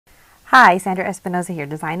Hi, Sandra Espinoza here,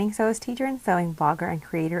 designing sewist teacher and sewing blogger and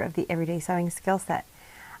creator of the Everyday Sewing Skill Set.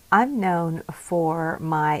 I'm known for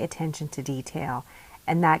my attention to detail,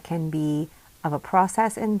 and that can be of a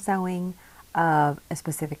process in sewing, of a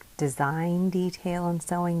specific design detail in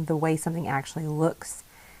sewing, the way something actually looks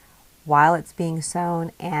while it's being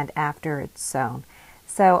sewn and after it's sewn.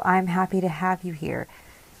 So I'm happy to have you here.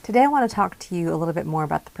 Today I want to talk to you a little bit more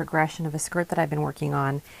about the progression of a skirt that I've been working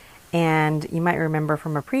on. And you might remember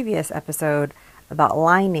from a previous episode about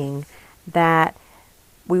lining that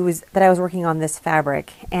I was working on this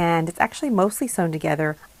fabric, and it's actually mostly sewn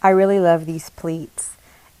together. I really love these pleats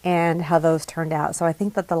and how those turned out. So I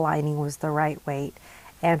think that the lining was the right weight.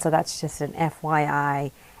 And so that's just an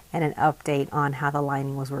FYI and an update on how the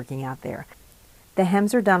lining was working out there. The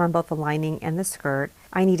hems are done on both the lining and the skirt.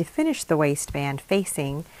 I need to finish the waistband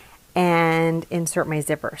facing and insert my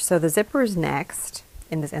zipper. So the zipper is next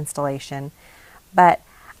in this installation, but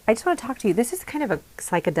I just want to talk to you. This is kind of a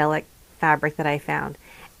psychedelic fabric that I found,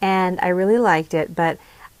 and I really liked it, but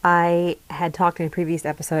I had talked in a previous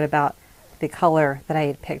episode about the color that I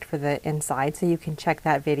had picked for the inside, so you can check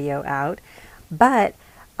that video out. But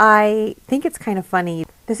I think it's kind of funny.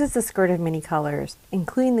 This is the skirt of many colors,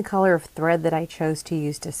 including the color of thread that I chose to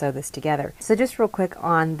use to sew this together. So just real quick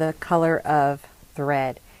on the color of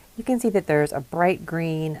thread, you can see that there's a bright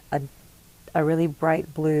green, a really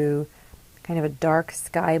bright blue, kind of a dark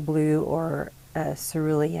sky blue or a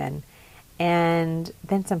cerulean, and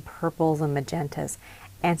then some purples and magentas.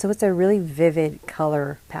 And so it's a really vivid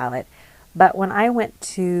color palette. But when I went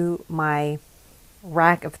to my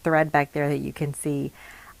rack of thread back there that you can see,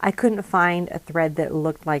 I couldn't find a thread that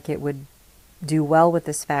looked like it would do well with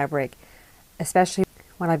this fabric, especially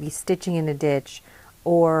when I'd be stitching in a ditch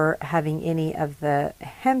or having any of the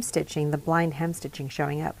hem stitching, the blind hem stitching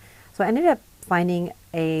showing up. So I ended up finding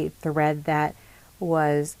a thread that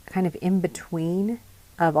was kind of in between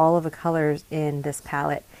of all of the colors in this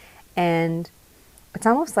palette. And it's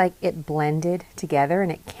almost like it blended together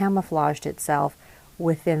and it camouflaged itself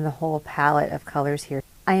within the whole palette of colors here.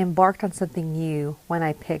 I embarked on something new when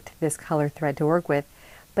I picked this color thread to work with,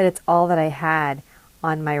 but it's all that I had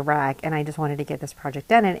on my rack, and I just wanted to get this project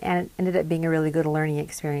done, and it ended up being a really good learning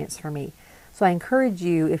experience for me. So I encourage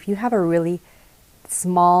you, if you have a really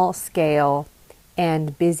small scale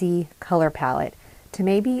and busy color palette, to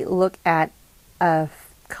maybe look at a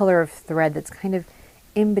color of thread that's kind of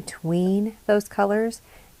in between those colors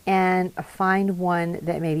and find one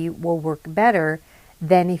that maybe will work better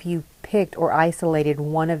than if you picked or isolated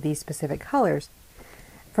one of these specific colors.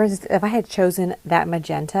 For instance, if I had chosen that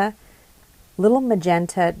magenta, little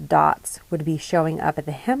magenta dots would be showing up at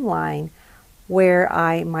the hemline where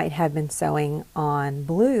I might have been sewing on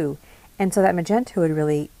blue. And so that magenta would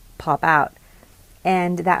really pop out.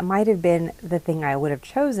 And that might have been the thing I would have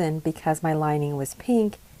chosen because my lining was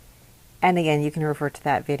pink. And again, you can refer to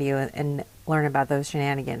that video and learn about those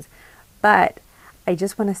shenanigans. But I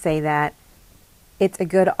just want to say that it's a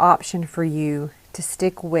good option for you to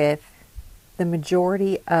stick with the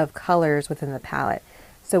majority of colors within the palette.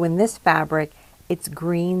 So in this fabric, it's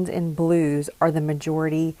greens and blues are the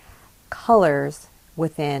majority colors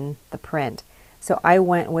within the print. So I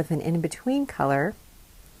went with an in-between color,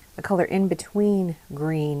 a color in between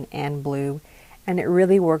green and blue, and it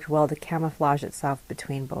really worked well to camouflage itself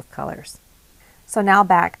between both colors. So now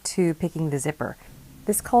back to picking the zipper.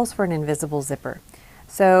 This calls for an invisible zipper.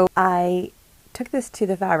 So I took this to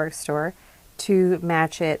the fabric store to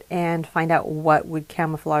match it and find out what would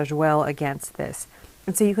camouflage well against this.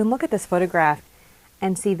 And so you can look at this photograph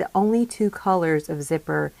and see the only two colors of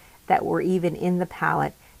zipper that were even in the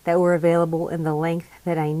palette that were available in the length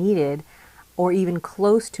that I needed, or even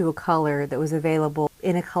close to a color that was available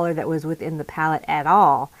in a color that was within the palette at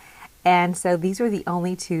all. And so these were the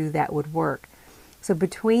only two that would work. So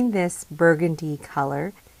between this burgundy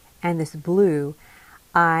color and this blue,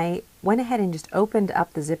 I went ahead and just opened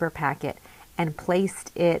up the zipper packet and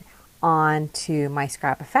placed it onto my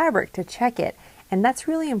scrap of fabric to check it. And that's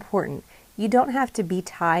really important. You don't have to be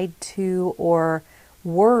tied to or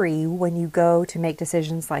worry when you go to make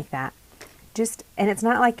decisions like that. And it's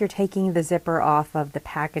not like you're taking the zipper off of the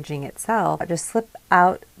packaging itself. Just slip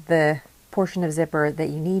out the portion of zipper that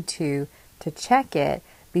you need to check it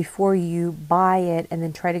before you buy it, and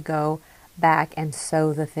then try to go back and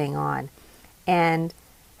sew the thing on. And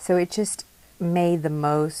so it just made the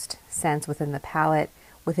most sense within the palette,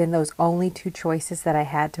 within those only two choices that I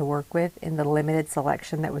had to work with in the limited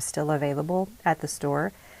selection that was still available at the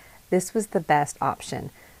store. This was the best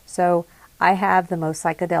option. So I have the most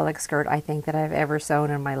psychedelic skirt I think that I've ever sewn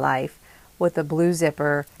in my life, with a blue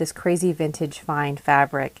zipper, this crazy vintage fine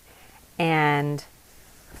fabric, and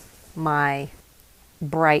my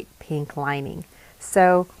bright pink lining.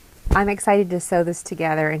 So I'm excited to sew this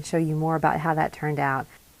together and show you more about how that turned out.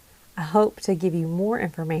 I hope to give you more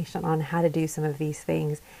information on how to do some of these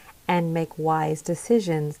things and make wise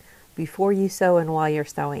decisions before you sew and while you're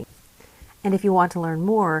sewing. And if you want to learn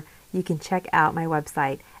more, you can check out my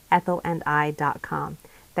website, ethelandI.com.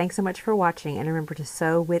 Thanks so much for watching, and remember to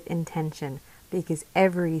sew with intention, because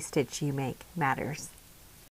every stitch you make matters.